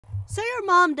So your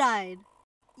mom died.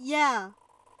 Yeah.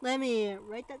 Let me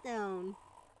write that down.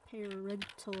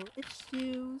 Parental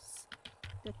issues.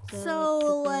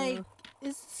 So, like,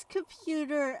 is this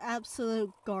computer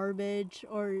absolute garbage,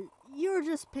 or you're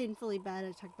just painfully bad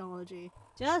at technology?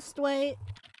 Just wait.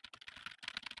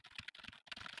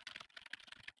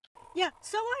 Yeah,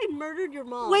 so I murdered your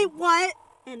mom. Wait, what?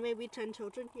 And maybe 10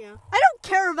 children, yeah. I don't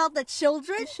care about the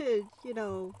children! You should, you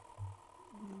know,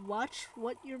 watch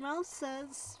what your mouth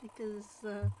says, because,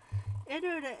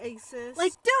 internet exists.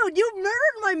 Like, dude, you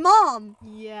murdered my mom!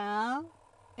 Yeah,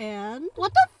 and?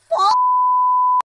 What the fuck?